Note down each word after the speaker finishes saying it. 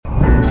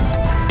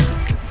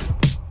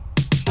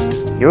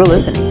You're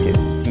listening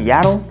to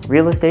Seattle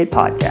Real Estate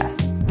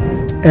Podcast.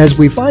 As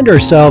we find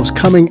ourselves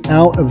coming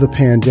out of the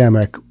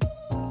pandemic,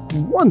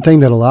 one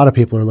thing that a lot of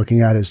people are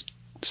looking at is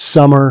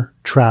summer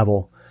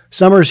travel.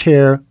 Summer's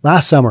here.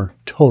 Last summer,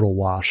 total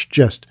wash.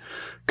 Just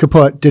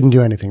kaput, didn't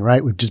do anything,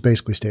 right? We've just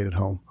basically stayed at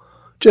home.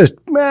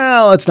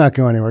 Let's not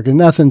go anywhere because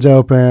nothing's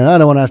open. I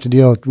don't want to have to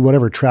deal with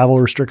whatever travel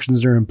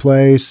restrictions are in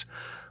place.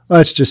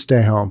 Let's just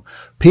stay home.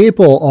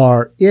 People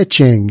are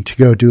itching to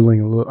go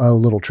doing a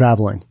little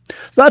traveling.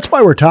 So that's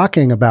why we're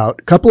talking about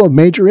a couple of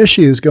major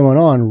issues going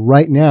on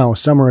right now,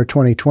 summer of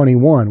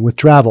 2021 with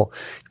travel.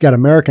 You've got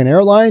American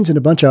Airlines and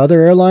a bunch of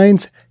other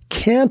airlines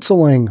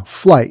canceling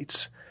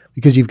flights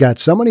because you've got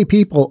so many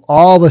people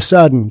all of a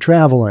sudden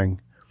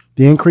traveling.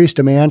 The increased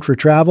demand for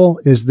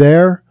travel is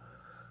there.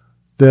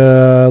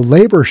 The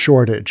labor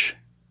shortage.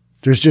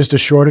 There's just a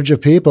shortage of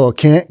people.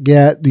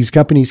 These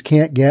companies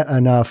can't get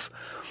enough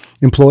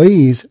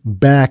employees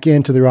back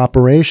into their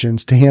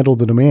operations to handle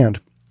the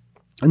demand.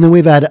 And then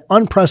we've had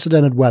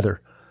unprecedented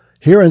weather.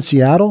 Here in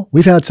Seattle,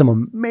 we've had some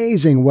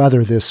amazing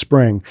weather this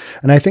spring.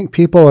 And I think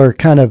people are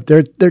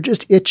they're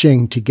just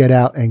itching to get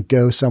out and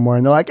go somewhere.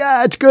 And they're like,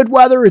 it's good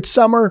weather. It's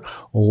summer.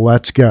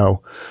 Let's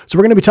go. So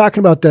we're going to be talking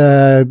about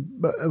the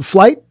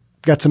flight.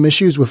 Got some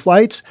issues with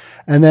flights.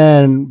 And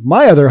then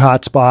my other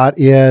hot spot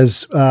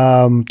is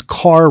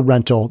car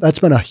rental. That's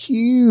been a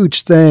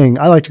huge thing.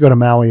 I like to go to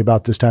Maui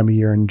about this time of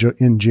year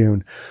in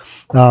June.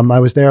 I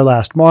was there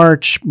last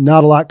March.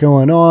 Not a lot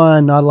going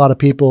on. Not a lot of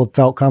people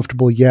felt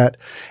comfortable yet.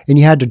 And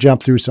you had to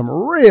jump through some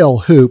real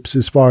hoops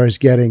as far as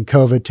getting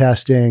COVID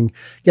testing.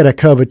 Get a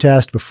COVID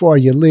test before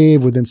you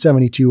leave within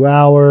 72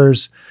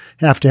 hours.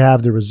 Have to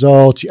have the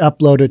results. You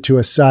upload it to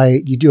a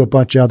site. You do a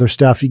bunch of other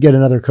stuff. You get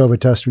another COVID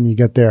test when you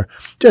get there.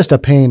 Just a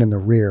pain in the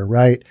rear,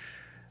 right?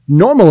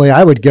 Normally,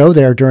 I would go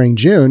there during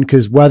June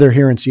because weather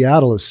here in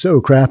Seattle is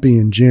so crappy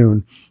in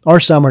June. Our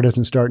summer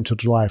doesn't start until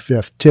July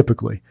 5th,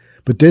 typically.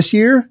 But this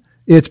year,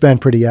 it's been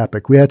pretty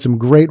epic. We had some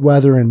great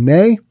weather in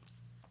May,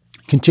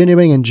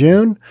 continuing in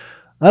June.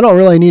 I don't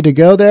really need to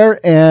go there.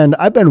 And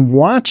I've been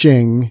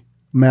watching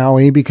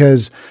Maui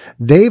because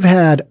they've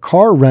had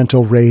car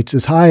rental rates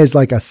as high as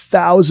like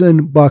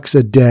 $1,000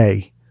 a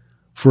day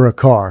for a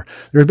car.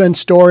 There have been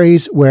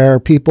stories where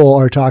people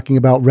are talking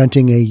about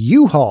renting a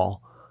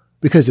U-Haul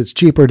because it's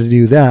cheaper to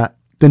do that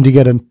than to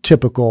get a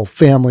typical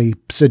family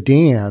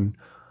sedan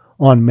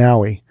on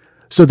Maui.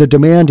 So the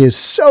demand is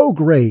so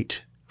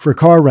great for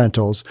car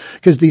rentals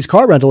because these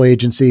car rental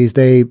agencies,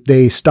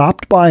 they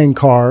stopped buying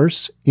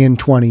cars in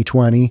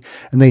 2020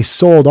 and they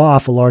sold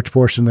off a large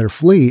portion of their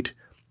fleet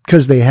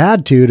because they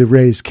had to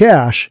raise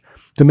cash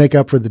to make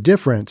up for the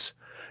difference.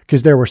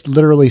 Because there were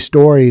literally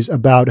stories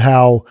about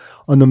how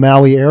on the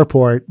Maui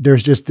airport,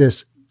 there's just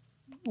this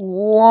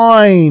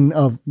line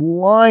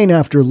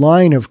after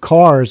line of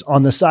cars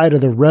on the side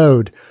of the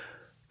road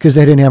because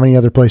they didn't have any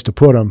other place to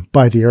put them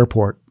by the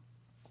airport.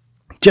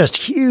 Just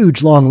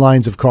huge long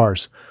lines of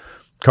cars.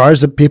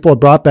 Cars that people had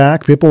brought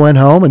back, people went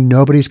home, and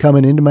nobody's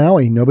coming into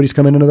Maui. Nobody's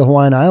coming into the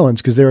Hawaiian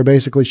Islands because they were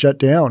basically shut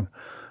down,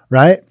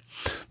 right?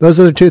 Those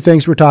are the two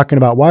things we're talking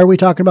about. Why are we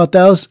talking about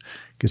those?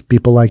 Because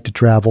people like to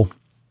travel.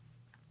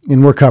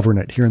 And we're covering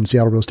it here in the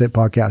Seattle Real Estate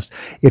Podcast.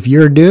 If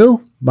you're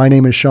new, my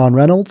name is Sean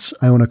Reynolds.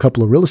 I own a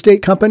couple of real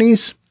estate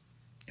companies,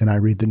 and I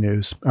read the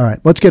news. All right,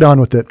 let's get on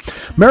with it.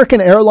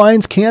 American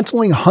Airlines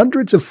canceling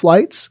hundreds of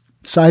flights,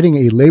 citing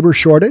a labor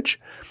shortage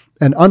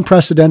and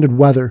unprecedented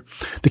weather.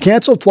 The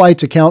canceled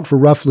flights account for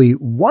roughly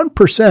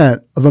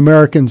 1% of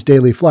Americans'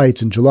 daily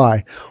flights in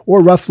July,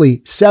 or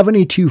roughly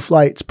 72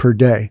 flights per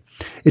day.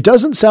 It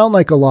doesn't sound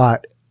like a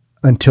lot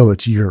until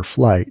it's your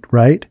flight,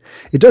 right?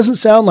 It doesn't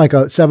sound like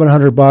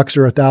 $700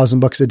 or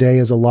 $1,000 a day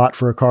is a lot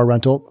for a car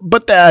rental,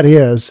 but that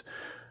is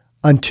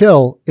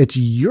until it's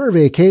your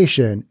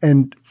vacation.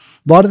 And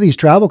a lot of these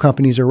travel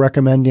companies are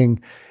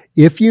recommending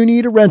if you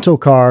need a rental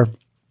car,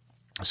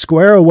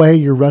 square away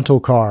your rental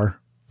car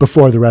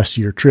before the rest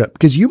of your trip,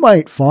 because you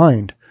might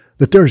find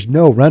that there's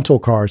no rental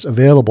cars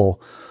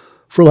available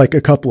for like a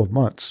couple of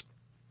months.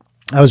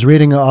 I was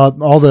reading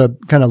all the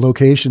kind of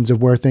locations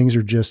of where things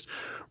are just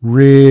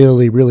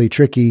really, really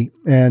tricky.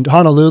 And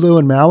Honolulu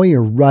and Maui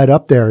are right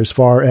up there as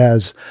far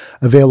as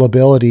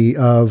availability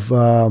of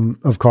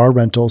car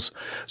rentals.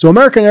 So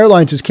American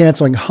Airlines is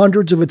canceling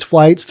hundreds of its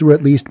flights through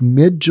at least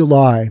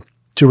mid-July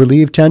to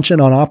relieve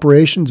tension on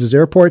operations as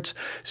airports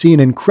see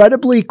an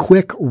incredibly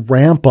quick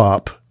ramp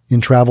up in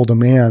travel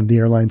demand, the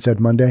airline said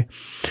Monday.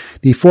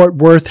 The Fort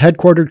Worth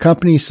headquartered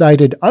company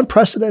cited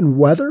unprecedented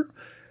weather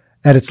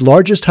at its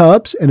largest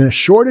hubs and a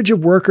shortage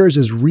of workers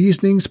as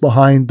reasonings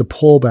behind the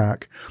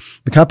pullback.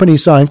 The company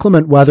saw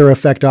inclement weather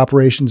affect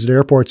operations at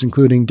airports,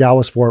 including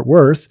Dallas-Fort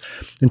Worth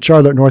and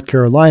Charlotte, North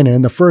Carolina,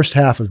 in the first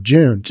half of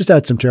June. Just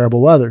had some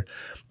terrible weather.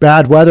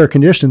 Bad weather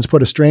conditions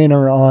put a strain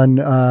on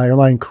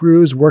airline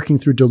crews working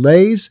through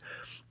delays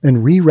and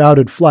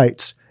rerouted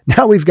flights.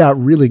 Now we've got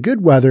really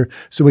good weather,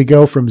 so we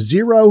go from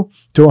 0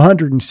 to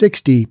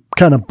 160,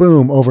 kind of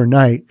boom,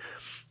 overnight.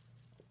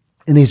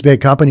 And these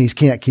big companies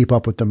can't keep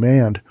up with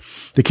demand.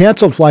 The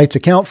canceled flights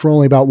account for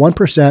only about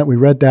 1%. We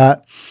read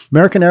that.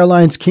 American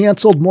Airlines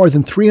canceled more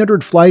than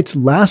 300 flights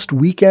last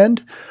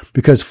weekend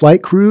because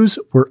flight crews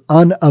were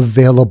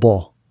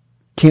unavailable.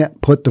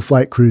 Can't put the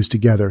flight crews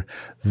together.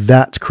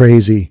 That's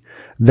crazy.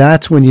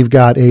 That's when you've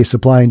got a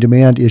supply and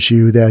demand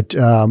issue that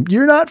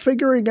you're not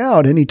figuring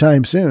out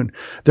anytime soon.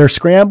 They're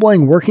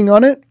scrambling, working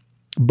on it,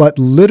 but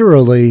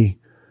literally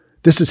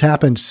this has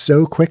happened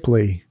so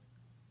quickly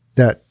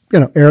that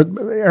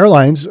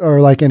airlines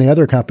are like any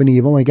other company.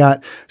 You've only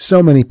got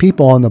so many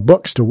people on the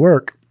books to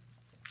work.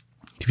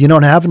 If you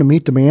don't have them to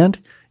meet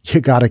demand, you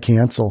got to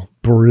cancel.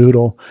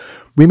 Brutal.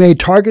 We made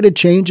targeted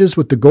changes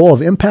with the goal of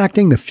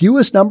impacting the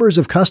fewest numbers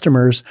of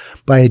customers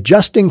by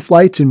adjusting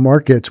flights in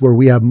markets where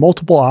we have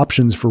multiple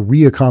options for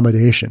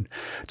reaccommodation.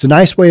 It's a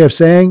nice way of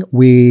saying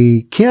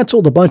we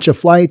canceled a bunch of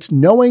flights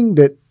knowing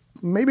that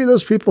maybe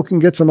those people can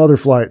get some other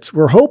flights.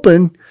 We're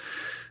hoping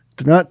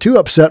they're not too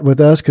upset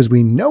with us because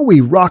we know we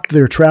rocked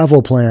their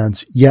travel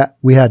plans, yet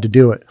we had to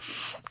do it.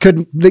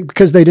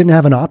 Because they didn't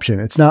have an option.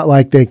 It's not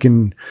like they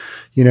can,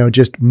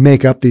 just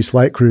make up these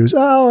flight crews.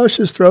 Oh, let's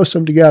just throw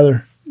some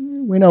together.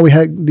 We know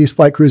these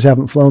flight crews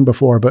haven't flown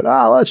before, but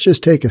let's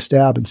just take a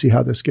stab and see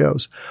how this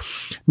goes.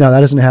 No, that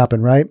doesn't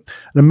happen, right?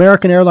 An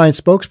American Airlines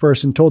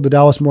spokesperson told the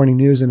Dallas Morning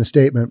News in a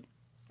statement,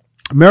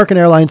 American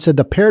Airlines said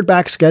the pared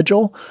back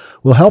schedule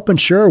will help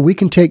ensure we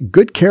can take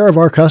good care of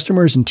our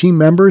customers and team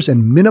members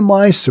and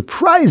minimize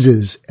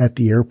surprises at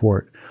the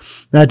airport.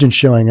 Imagine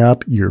showing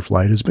up, your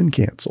flight has been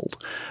canceled.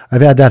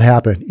 I've had that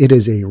happen. It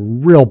is a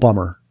real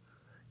bummer.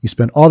 You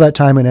spend all that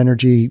time and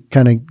energy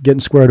kind of getting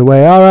squared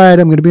away. All right,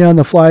 I'm going to be on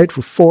the flight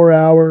for 4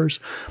 hours.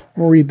 I'm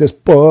going to read this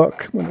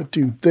book. I'm going to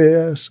do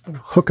this. I'm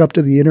going to hook up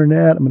to the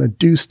internet. I'm going to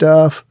do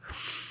stuff.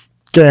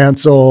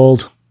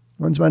 Canceled.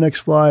 When's my next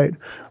flight?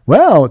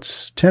 Well,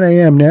 it's 10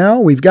 a.m. now.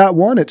 We've got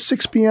one at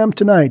 6 p.m.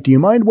 tonight. Do you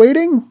mind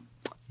waiting?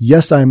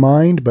 Yes, I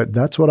mind, but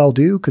that's what I'll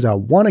do because I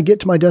want to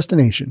get to my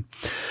destination.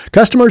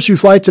 Customers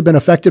whose flights have been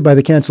affected by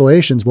the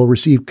cancellations will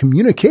receive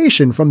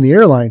communication from the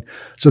airline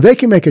so they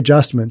can make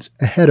adjustments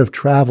ahead of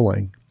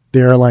traveling, the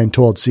airline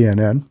told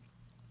CNN.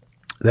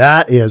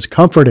 That is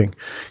comforting.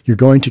 You're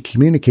going to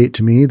communicate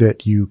to me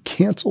that you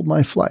canceled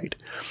my flight.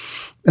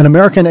 An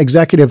American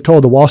executive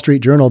told the Wall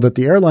Street Journal that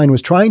the airline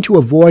was trying to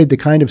avoid the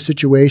kind of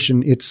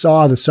situation it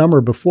saw the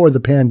summer before the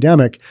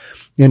pandemic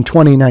in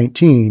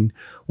 2019,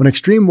 when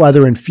extreme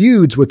weather and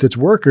feuds with its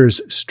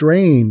workers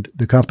strained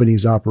the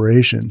company's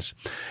operations.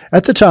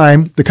 At the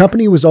time, the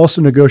company was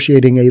also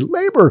negotiating a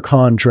labor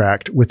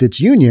contract with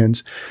its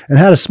unions and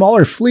had a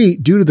smaller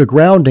fleet due to the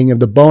grounding of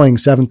the Boeing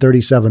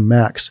 737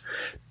 MAX.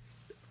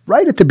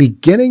 Right at the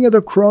beginning of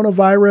the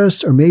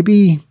coronavirus, or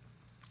maybe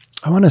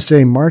I want to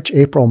say March,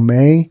 April,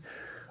 May,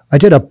 I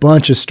did a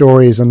bunch of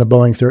stories on the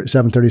Boeing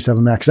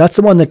 737 MAX. That's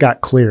the one that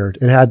got cleared.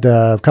 It had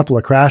a couple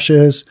of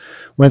crashes,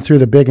 went through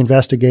the big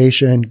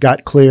investigation,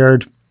 got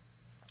cleared.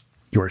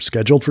 You were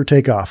scheduled for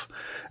takeoff.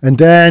 And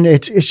then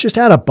it's just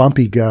had a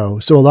bumpy go.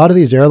 So a lot of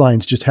these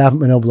airlines just haven't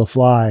been able to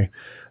fly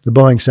the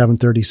Boeing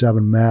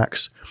 737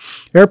 MAX.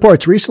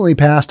 Airports recently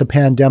passed a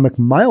pandemic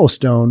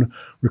milestone,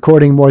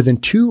 recording more than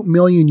 2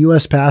 million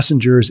U.S.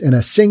 passengers in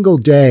a single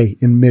day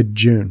in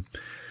mid-June.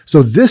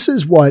 So this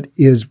is what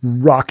is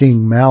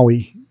rocking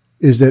Maui.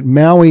 Is that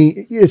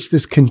Maui, it's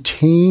this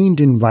contained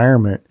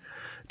environment.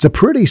 It's a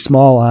pretty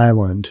small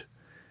island,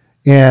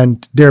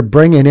 and they're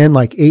bringing in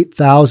like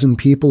 8,000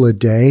 people a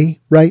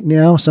day right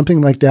now, something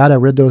like that. I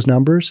read those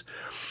numbers,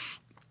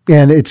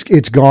 and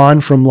it's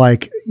gone from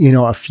like,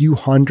 a few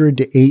hundred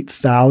to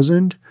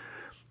 8,000,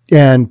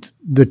 and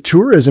the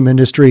tourism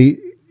industry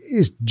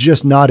is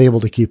just not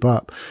able to keep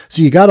up.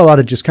 So you got a lot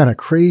of just kind of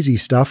crazy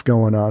stuff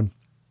going on.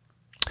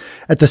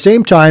 At the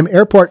same time,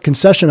 airport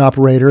concession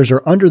operators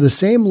are under the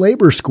same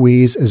labor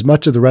squeeze as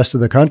much of the rest of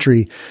the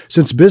country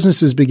since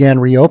businesses began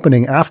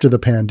reopening after the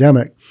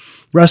pandemic.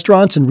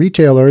 Restaurants and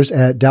retailers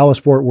at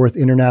Dallas-Fort Worth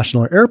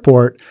International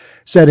Airport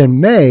said in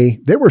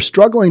May they were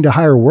struggling to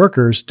hire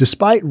workers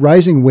despite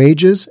rising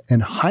wages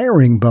and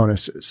hiring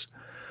bonuses.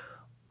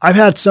 I've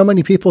had so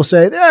many people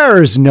say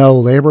there's no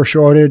labor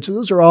shortage.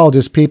 Those are all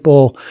just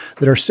people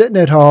that are sitting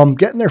at home,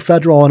 getting their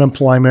federal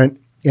unemployment,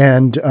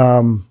 and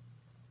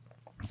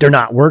they're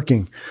not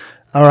working.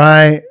 All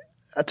right.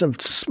 That's a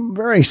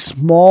very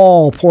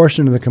small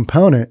portion of the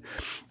component.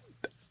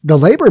 The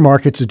labor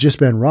markets have just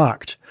been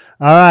rocked.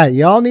 All right.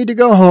 Y'all need to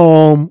go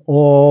home.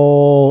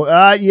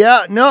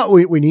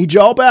 We need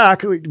y'all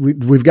back.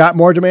 We've got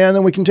more demand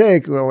than we can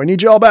take. Well, we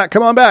need y'all back.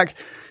 Come on back.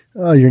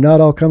 Oh, you're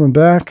not all coming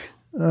back.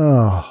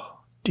 Oh,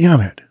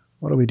 damn it.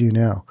 What do we do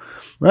now?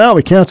 Well,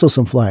 we cancel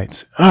some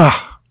flights.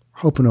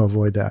 Hoping to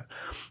avoid that.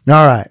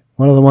 All right.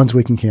 One of the ones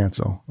we can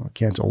cancel. I'll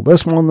cancel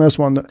this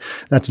one.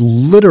 That's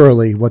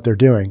literally what they're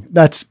doing.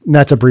 That's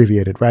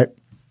abbreviated, right?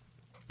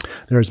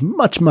 There's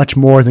much, much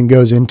more than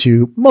goes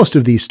into most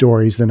of these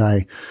stories than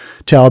I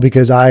tell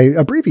because I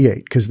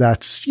abbreviate,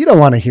 because you don't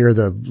want to hear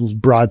the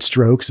broad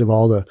strokes of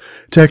all the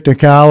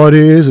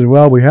technicalities and,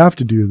 well, we have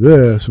to do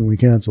this when we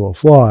cancel a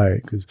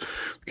flight because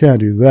we can't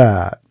do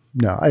that.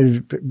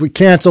 we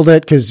canceled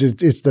it because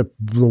it's the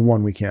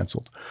one we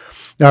canceled.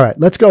 All right,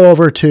 let's go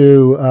over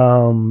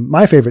to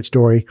my favorite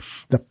story,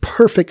 the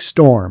perfect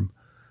storm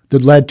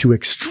that led to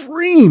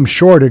extreme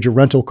shortage of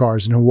rental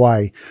cars in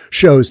Hawaii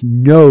shows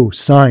no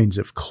signs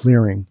of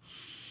clearing.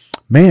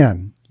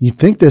 Man, you'd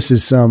think this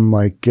is some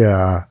I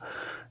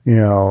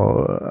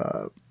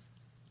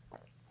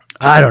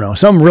don't know,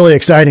 some really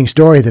exciting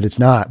story that it's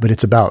not, but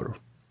it's about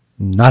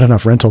not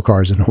enough rental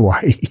cars in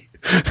Hawaii.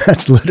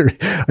 That's literally,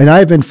 and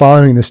I've been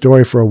following the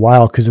story for a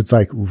while because it's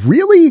like,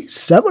 really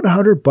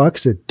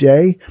 $700 a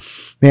day?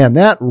 Man,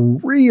 that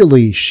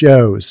really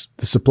shows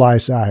the supply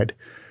side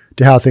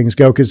to how things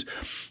go. Because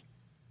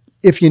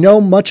if you know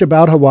much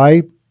about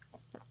Hawaii,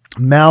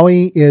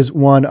 Maui is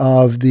one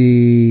of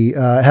the,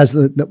 has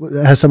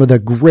some of the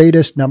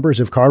greatest numbers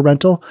of car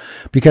rental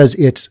because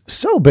it's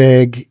so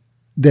big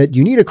that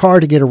you need a car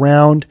to get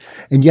around,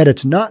 and yet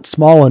it's not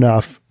small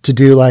enough to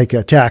do like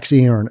a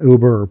taxi or an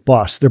Uber or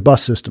bus. Their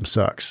bus system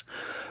sucks.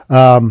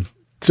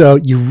 So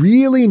you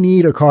really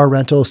need a car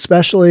rental,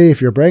 especially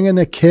if you're bringing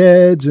the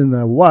kids and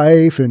the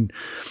wife and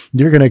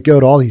you're going to go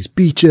to all these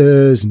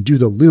beaches and do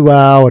the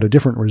luau at a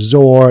different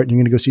resort. And you're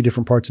going to go see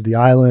different parts of the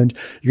island.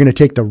 You're going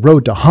to take the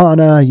road to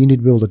Hana. You need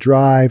to be able to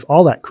drive,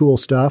 all that cool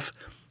stuff.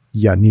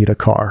 You need a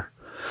car.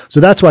 So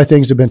that's why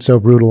things have been so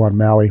brutal on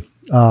Maui.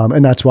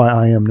 And that's why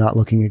I am not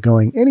looking at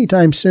going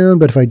anytime soon.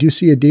 But if I do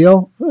see a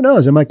deal, who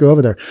knows? I might go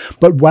over there.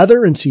 But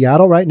weather in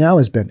Seattle right now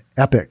has been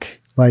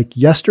epic. Like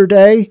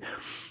yesterday,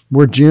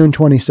 we're June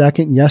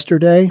 22nd.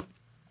 Yesterday,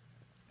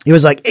 it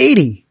was like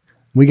 80.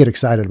 We get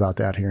excited about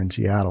that here in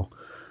Seattle.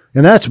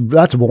 And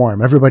that's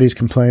warm. Everybody's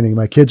complaining.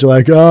 My kids are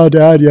like, oh,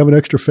 Dad, you have an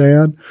extra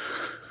fan?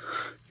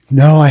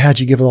 No, I had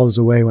you give all those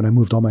away when I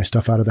moved all my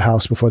stuff out of the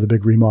house before the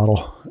big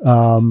remodel.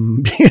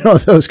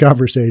 Those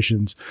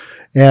conversations.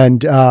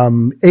 And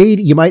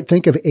 80, you might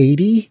think of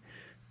 80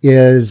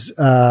 is,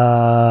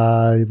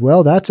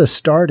 that's a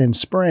start in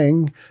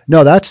spring.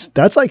 No, that's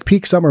like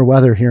peak summer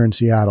weather here in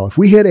Seattle. If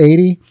we hit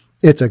 80,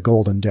 it's a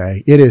golden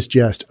day. It is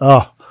just,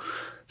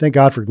 thank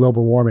God for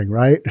global warming,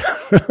 right?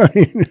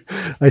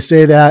 I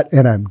say that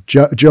and I'm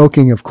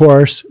joking, of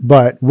course,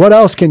 but what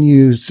else can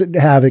you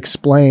have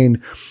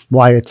explain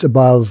why it's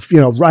above,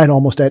 right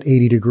almost at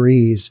 80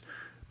 degrees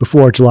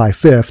before July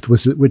 5th,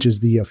 which is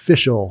the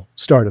official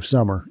start of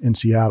summer in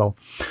Seattle.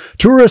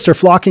 Tourists are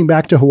flocking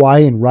back to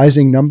Hawaii in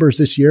rising numbers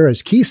this year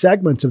as key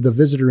segments of the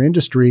visitor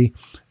industry,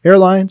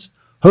 airlines,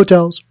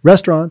 hotels,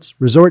 restaurants,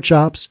 resort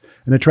shops,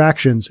 and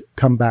attractions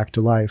come back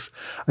to life.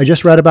 I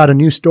just read about a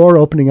new store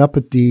opening up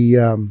at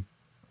the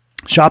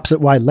Shops at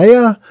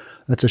Wailea.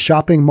 That's a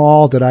shopping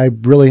mall that I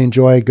really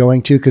enjoy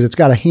going to because it's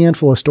got a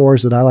handful of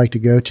stores that I like to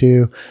go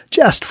to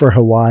just for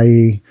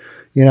Hawaii.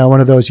 One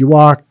of those you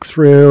walk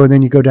through and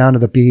then you go down to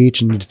the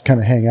beach and just kind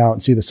of hang out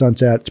and see the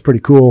sunset. It's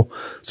pretty cool.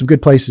 Some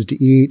good places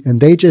to eat.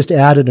 And they just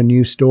added a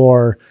new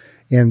store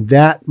in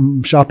that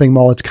shopping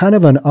mall. It's kind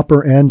of an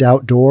upper end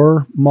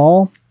outdoor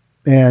mall.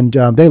 And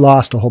they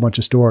lost a whole bunch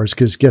of stores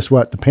because guess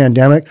what? The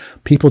pandemic,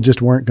 people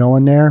just weren't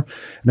going there.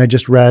 And I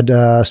just read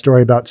a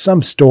story about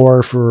some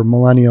store for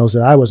millennials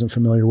that I wasn't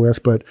familiar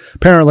with, but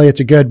apparently it's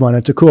a good one.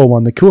 It's a cool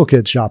one. The cool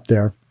kids shop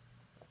there.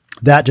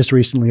 That just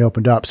recently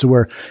opened up. So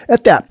we're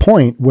at that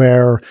point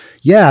where,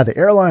 the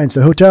airlines,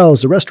 the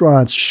hotels, the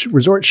restaurants,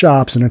 resort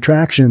shops, and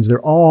attractions, they're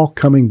all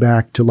coming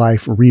back to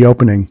life,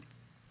 reopening.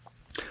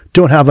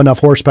 Don't have enough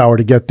horsepower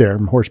to get there,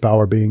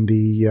 horsepower being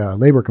the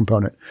labor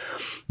component.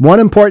 One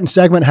important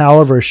segment,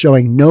 however, is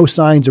showing no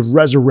signs of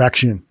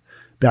resurrection,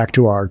 back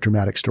to our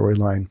dramatic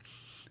storyline,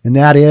 and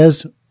that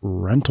is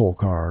rental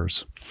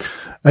cars.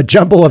 A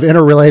jumble of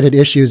interrelated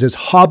issues has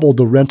hobbled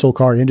the rental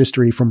car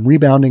industry from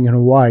rebounding in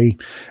Hawaii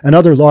and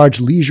other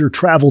large leisure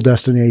travel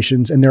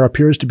destinations, and there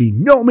appears to be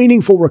no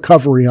meaningful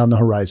recovery on the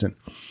horizon.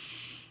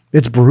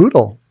 It's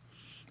brutal.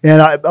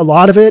 And a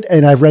lot of it,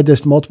 and I've read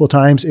this multiple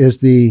times, is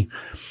the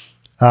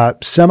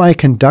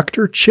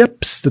semiconductor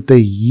chips that they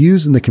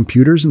use in the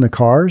computers in the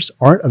cars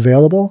aren't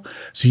available.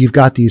 So you've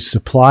got these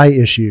supply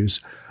issues.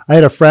 I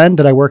had a friend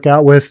that I work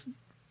out with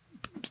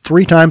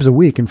 3 times a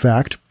week. In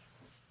fact,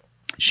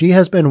 she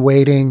has been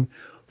waiting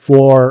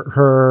for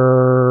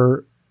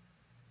her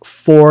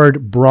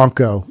Ford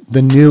Bronco,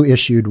 the new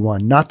issued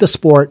one, not the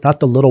Sport,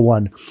 not the little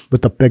one,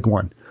 but the big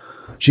one.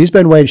 She's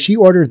been waiting. She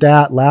ordered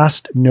that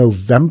last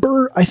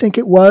November, I think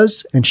it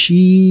was, and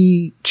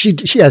she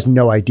has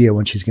no idea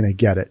when she's going to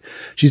get it.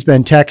 She's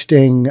been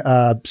texting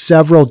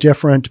several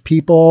different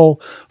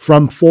people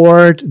from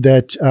Ford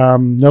that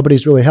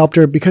nobody's really helped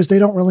her because they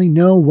don't really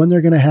know when they're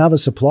going to have a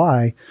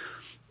supply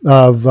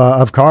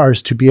of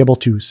cars to be able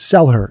to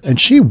sell her. And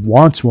she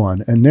wants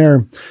one, and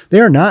they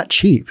are not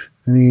cheap.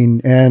 I mean,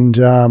 and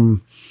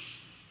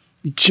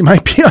she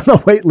might be on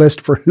the wait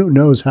list for who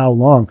knows how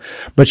long,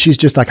 but she's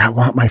just like, I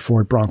want my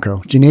Ford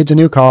Bronco. She needs a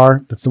new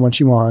car. That's the one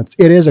she wants.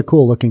 It is a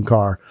cool looking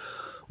car.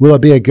 Will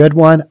it be a good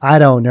one? I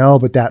don't know.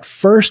 But that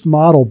first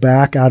model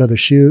back out of the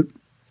chute,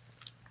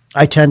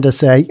 I tend to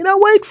say,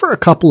 wait for a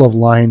couple of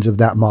lines of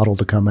that model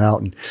to come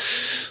out and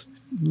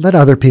let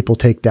other people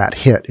take that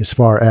hit as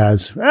far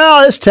as,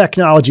 well, this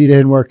technology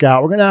didn't work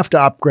out. We're going to have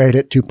to upgrade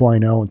it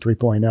 2.0 and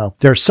 3.0.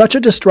 There's such a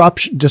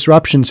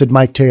disruption, said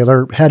Mike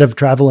Taylor, head of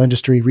travel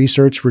industry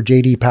research for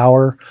J.D.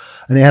 Power,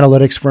 an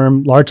analytics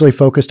firm largely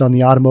focused on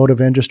the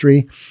automotive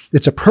industry.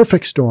 It's a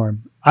perfect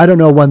storm. I don't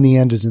know when the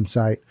end is in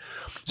sight.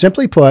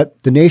 Simply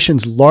put, the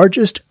nation's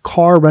largest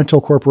car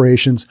rental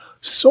corporations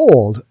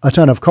sold a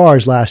ton of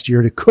cars last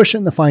year to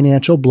cushion the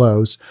financial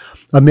blows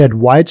amid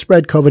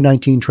widespread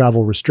COVID-19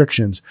 travel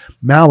restrictions.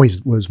 Maui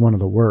was one of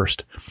the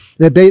worst.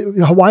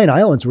 The Hawaiian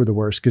Islands were the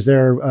worst because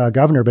their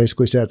governor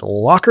basically said,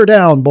 lock her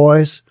down,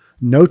 boys,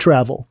 no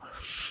travel.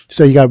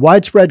 So you got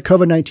widespread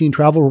COVID-19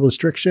 travel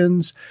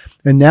restrictions,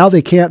 and now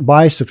they can't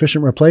buy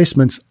sufficient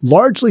replacements,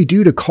 largely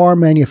due to car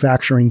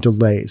manufacturing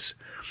delays.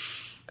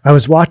 I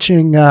was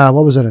watching, an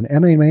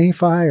MMA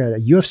fight, or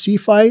a UFC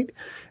fight,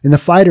 and the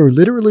fighter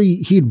literally,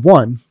 he'd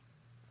won.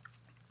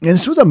 And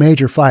this was a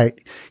major fight.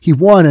 He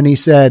won and he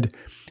said,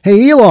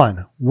 hey,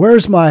 Elon,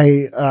 where's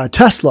my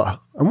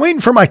Tesla? I'm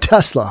waiting for my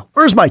Tesla.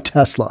 Where's my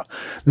Tesla?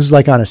 This is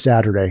like on a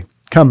Saturday.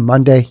 Come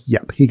Monday,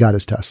 yep, he got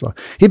his Tesla.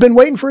 He'd been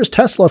waiting for his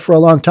Tesla for a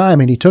long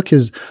time, and he took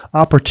his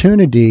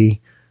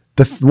opportunity.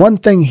 The one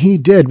thing he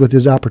did with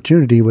his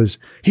opportunity was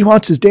he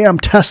wants his damn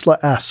Tesla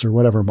S or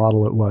whatever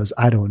model it was.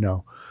 I don't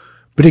know.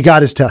 But he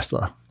got his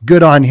Tesla.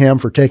 Good on him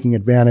for taking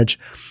advantage.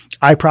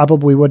 I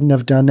probably wouldn't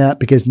have done that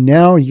because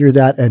now you're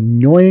that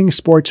annoying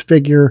sports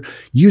figure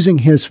using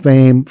his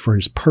fame for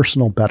his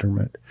personal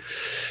betterment.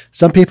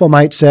 Some people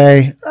might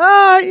say,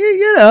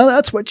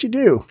 that's what you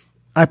do.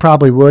 I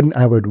probably wouldn't.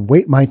 I would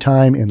wait my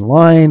time in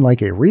line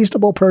like a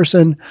reasonable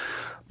person.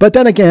 But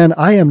then again,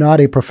 I am not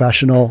a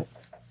professional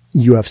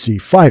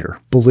UFC fighter,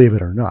 believe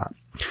it or not.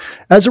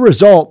 As a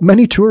result,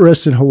 many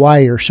tourists in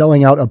Hawaii are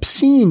shelling out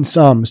obscene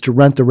sums to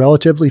rent the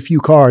relatively few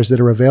cars that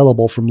are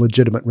available from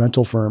legitimate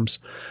rental firms.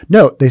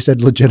 Note, they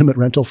said legitimate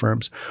rental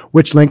firms,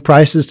 which link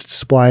prices to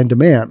supply and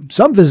demand.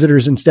 Some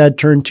visitors instead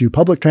turn to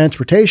public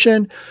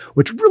transportation,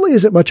 which really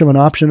isn't much of an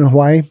option in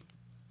Hawaii.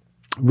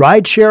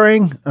 Ride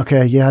sharing,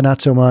 okay, yeah,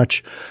 not so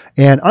much.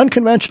 And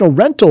unconventional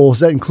rentals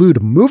that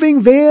include moving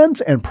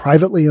vans and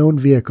privately owned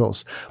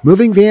vehicles.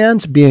 Moving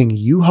vans being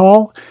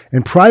U-Haul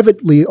and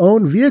privately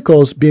owned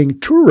vehicles being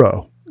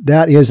Turo.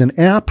 That is an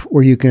app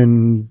where you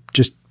can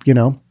just,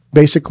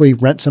 basically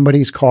rent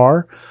somebody's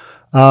car.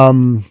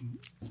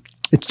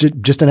 It's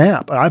just an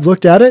app. I've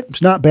looked at it.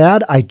 It's not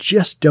bad. I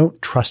just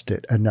don't trust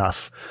it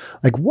enough.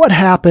 Like, what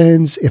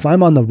happens if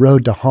I'm on the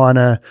road to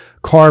Hana,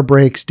 car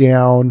breaks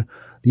down,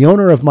 the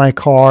owner of my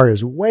car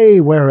is way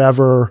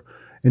wherever,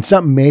 and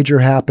something major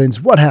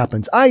happens? What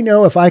happens? I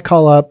know if I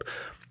call up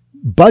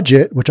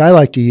Budget, which I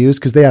like to use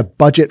because they have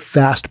Budget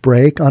Fast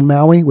Break on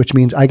Maui, which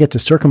means I get to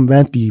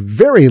circumvent the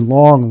very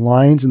long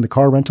lines in the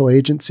car rental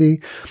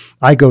agency.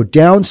 I go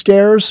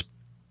downstairs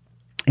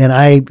and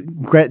I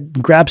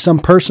grab some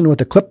person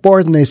with a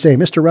clipboard and they say,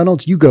 Mr.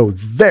 Reynolds, you go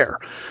there.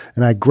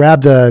 And I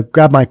grab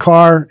my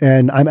car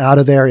and I'm out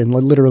of there in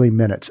literally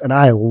minutes. And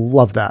I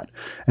love that.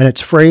 And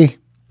it's free.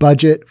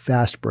 Budget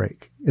Fast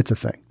Break. It's a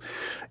thing.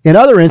 In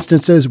other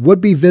instances,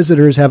 would-be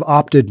visitors have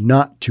opted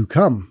not to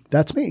come.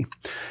 That's me.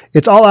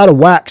 It's all out of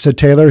whack, said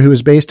Taylor, who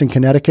is based in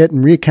Connecticut,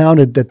 and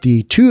recounted that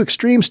the two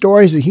extreme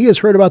stories that he has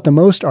heard about the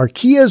most are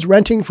Kias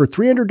renting for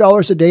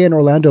 $300 a day in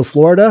Orlando,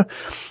 Florida,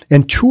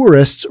 and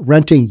tourists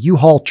renting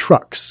U-Haul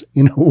trucks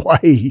in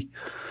Hawaii.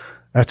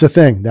 That's a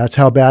thing. That's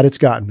how bad it's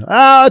gotten.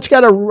 It's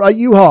got a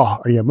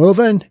U-Haul. Are you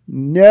moving?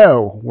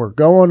 No, we're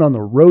going on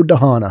the road to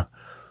Hana.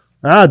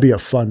 That'd be a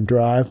fun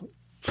drive.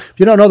 If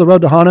you don't know the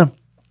road to Hana,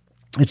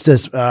 it's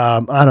this,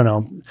 I don't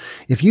know.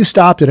 If you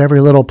stopped at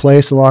every little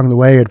place along the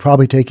way, it'd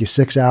probably take you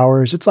 6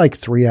 hours. It's like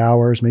 3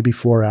 hours, maybe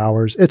 4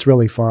 hours. It's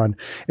really fun.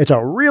 It's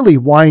a really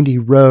windy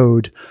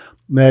road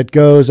that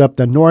goes up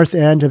the north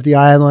end of the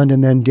island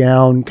and then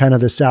down kind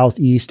of the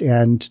southeast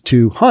end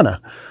to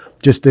Hana.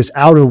 Just this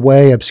out of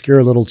way,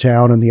 obscure little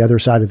town on the other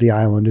side of the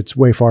island. It's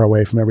way far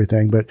away from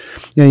everything. But,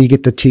 you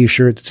get the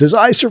t-shirt that says,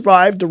 I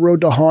survived the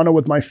road to Hana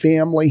with my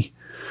family.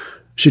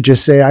 Should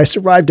just say, I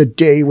survived a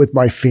day with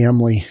my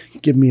family.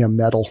 Give me a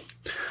medal.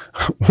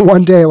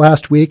 One day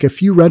last week, a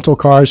few rental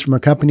cars from a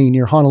company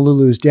near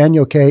Honolulu's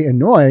Daniel K.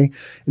 Inouye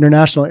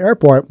International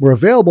Airport were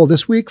available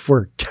this week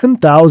for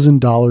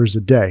 $10,000 a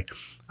day.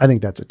 I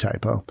think that's a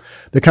typo.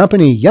 The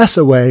company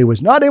YesAway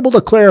was not able to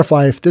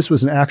clarify if this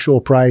was an actual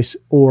price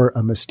or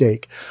a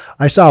mistake.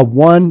 I saw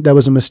one that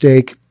was a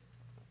mistake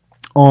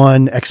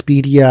on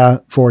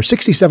Expedia for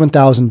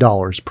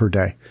 $67,000 per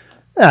day.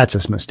 That's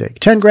a mistake.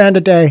 10 grand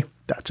a day.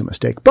 That's a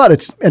mistake, but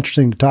it's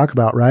interesting to talk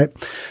about, right?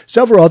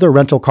 Several other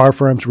rental car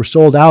firms were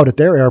sold out at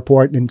their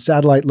airport in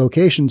satellite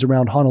locations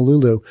around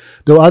Honolulu,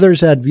 though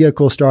others had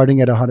vehicles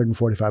starting at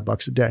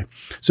 $145 a day.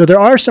 So there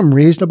are some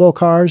reasonable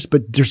cars,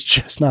 but there's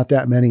just not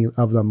that many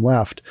of them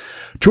left.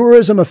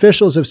 Tourism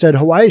officials have said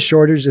Hawaii's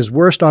shortage is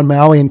worst on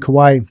Maui and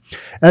Kauai.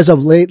 As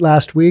of late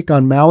last week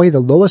on Maui, the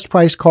lowest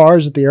priced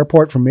cars at the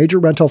airport from major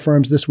rental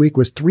firms this week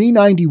was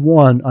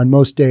 $391 on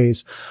most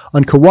days.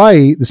 On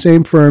Kauai, the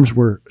same firms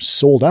were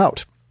sold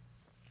out.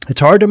 It's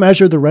hard to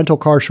measure the rental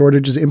car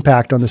shortage's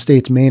impact on the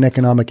state's main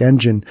economic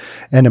engine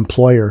and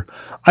employer.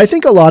 I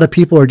think a lot of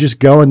people are just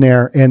going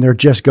there and they're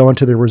just going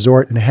to the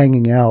resort and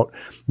hanging out,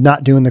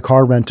 not doing the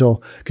car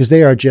rental because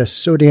they are just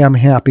so damn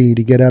happy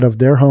to get out of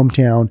their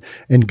hometown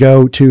and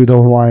go to the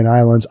Hawaiian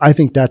Islands. I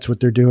think that's what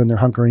they're doing. They're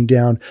hunkering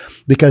down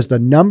because the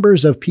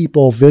numbers of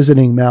people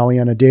visiting Maui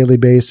on a daily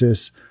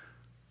basis,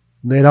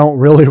 they don't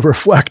really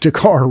reflect a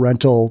car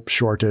rental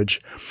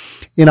shortage.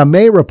 In a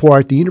May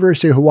report, the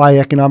University of Hawaii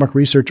Economic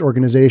Research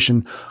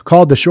Organization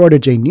called the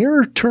shortage a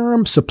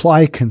near-term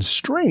supply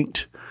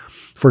constraint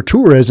for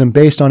tourism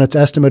based on its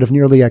estimate of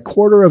nearly a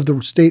quarter of the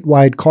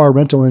statewide car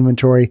rental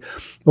inventory,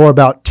 or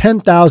about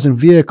 10,000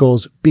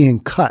 vehicles being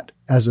cut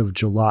as of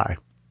July.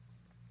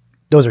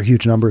 Those are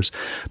huge numbers.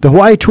 The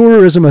Hawaii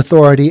Tourism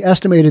Authority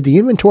estimated the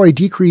inventory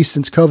decrease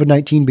since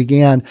COVID-19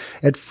 began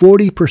at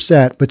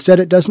 40%, but said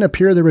it doesn't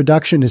appear the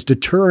reduction is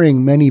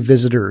deterring many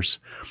visitors.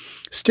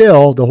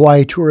 Still, the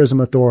Hawaii Tourism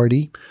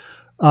Authority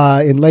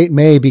in late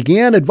May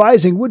began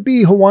advising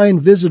would-be Hawaiian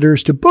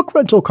visitors to book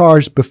rental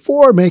cars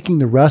before making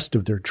the rest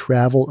of their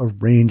travel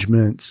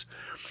arrangements.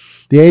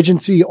 The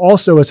agency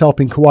also is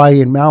helping Kauai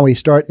and Maui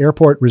start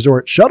airport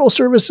resort shuttle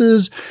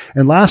services,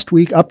 and last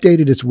week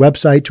updated its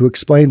website to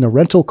explain the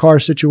rental car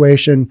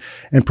situation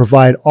and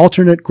provide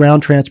alternate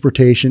ground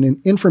transportation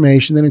and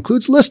information that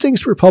includes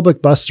listings for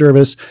public bus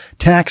service,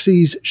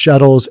 taxis,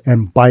 shuttles,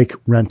 and bike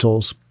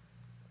rentals.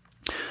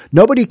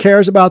 Nobody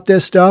cares about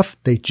this stuff.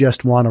 They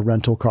just want a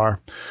rental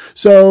car.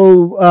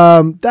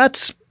 So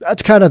that's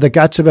kind of the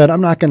guts of it. I'm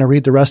not going to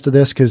read the rest of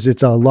this because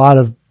it's a lot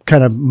of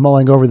kind of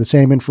mulling over the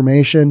same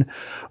information.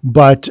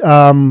 But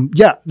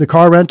the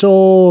car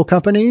rental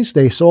companies,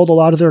 they sold a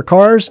lot of their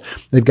cars.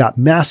 They've got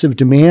massive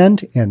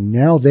demand, and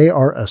now they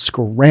are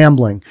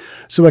scrambling.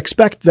 So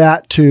expect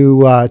that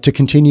to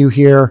continue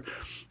here.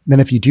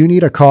 And if you do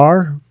need a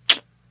car,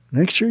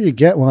 make sure you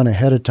get one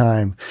ahead of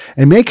time.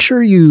 And make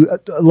sure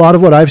a lot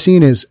of what I've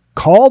seen is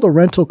call the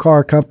rental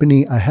car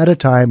company ahead of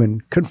time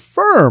and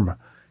confirm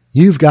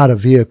you've got a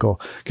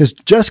vehicle. Because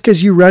just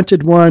because you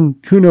rented one,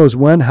 who knows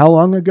when, how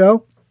long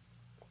ago,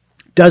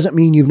 doesn't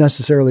mean you've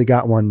necessarily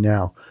got one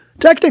now.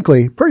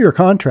 Technically, per your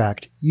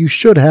contract, you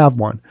should have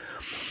one.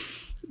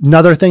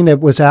 Another thing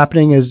that was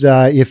happening is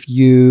if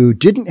you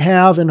didn't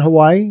have in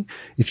Hawaii,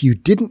 if you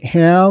didn't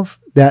have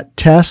that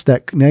test,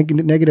 that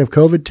negative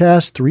COVID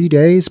test 3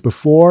 days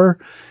before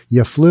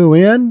you flew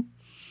in,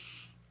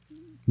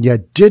 you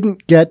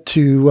didn't get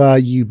to,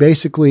 you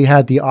basically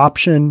had the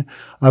option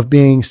of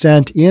being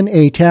sent in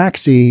a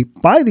taxi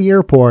by the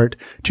airport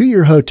to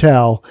your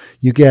hotel.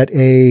 You get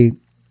a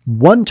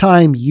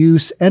one-time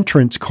use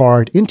entrance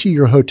card into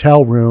your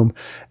hotel room,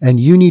 and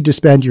you need to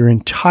spend your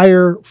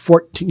entire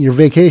your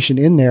vacation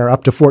in there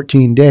up to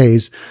 14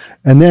 days,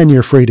 and then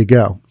you're free to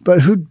go.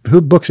 But who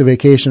books a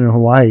vacation in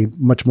Hawaii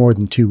much more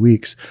than 2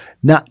 weeks?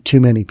 Not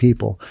too many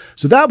people.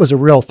 So that was a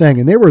real thing,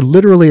 and they were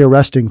literally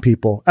arresting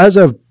people as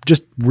of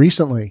just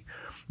recently,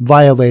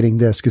 violating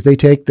this because they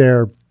take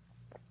their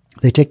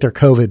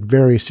COVID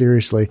very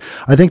seriously.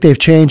 I think they've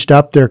changed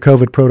up their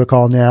COVID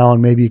protocol now,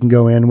 and maybe you can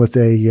go in with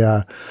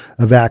a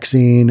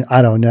vaccine.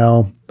 I don't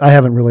know. I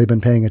haven't really been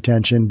paying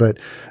attention, but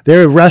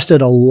they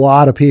arrested a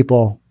lot of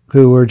people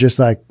who were just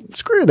like,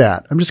 screw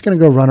that. I'm just going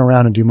to go run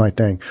around and do my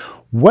thing.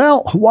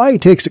 Well, Hawaii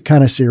takes it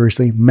kind of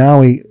seriously,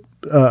 Maui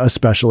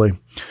especially.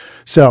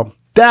 So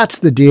that's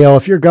the deal.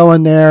 If you're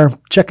going there,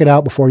 check it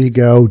out before you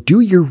go. Do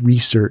your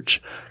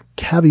research.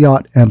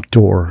 Caveat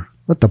emptor.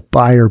 Let the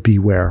buyer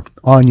beware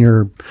on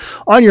your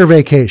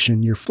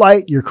vacation, your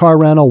flight, your car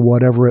rental,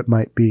 whatever it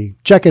might be.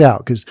 Check it out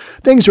because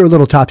things are a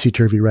little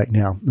topsy-turvy right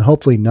now. And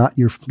hopefully not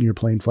your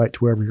plane flight to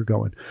wherever you're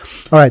going.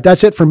 All right,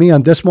 that's it for me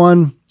on this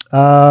one.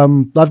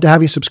 Love to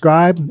have you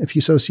subscribe if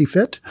you so see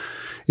fit.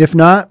 If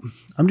not,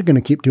 I'm just going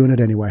to keep doing it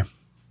anyway.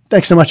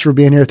 Thanks so much for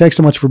being here. Thanks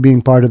so much for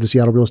being part of the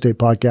Seattle Real Estate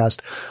Podcast.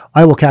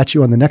 I will catch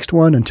you on the next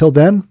one. Until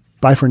then,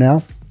 bye for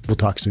now. We'll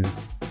talk soon.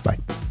 Bye.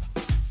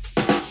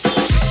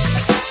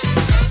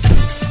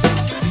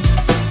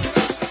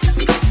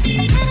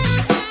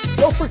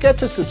 Don't forget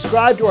to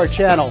subscribe to our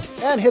channel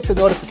and hit the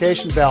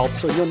notification bell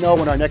so you'll know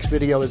when our next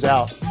video is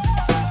out.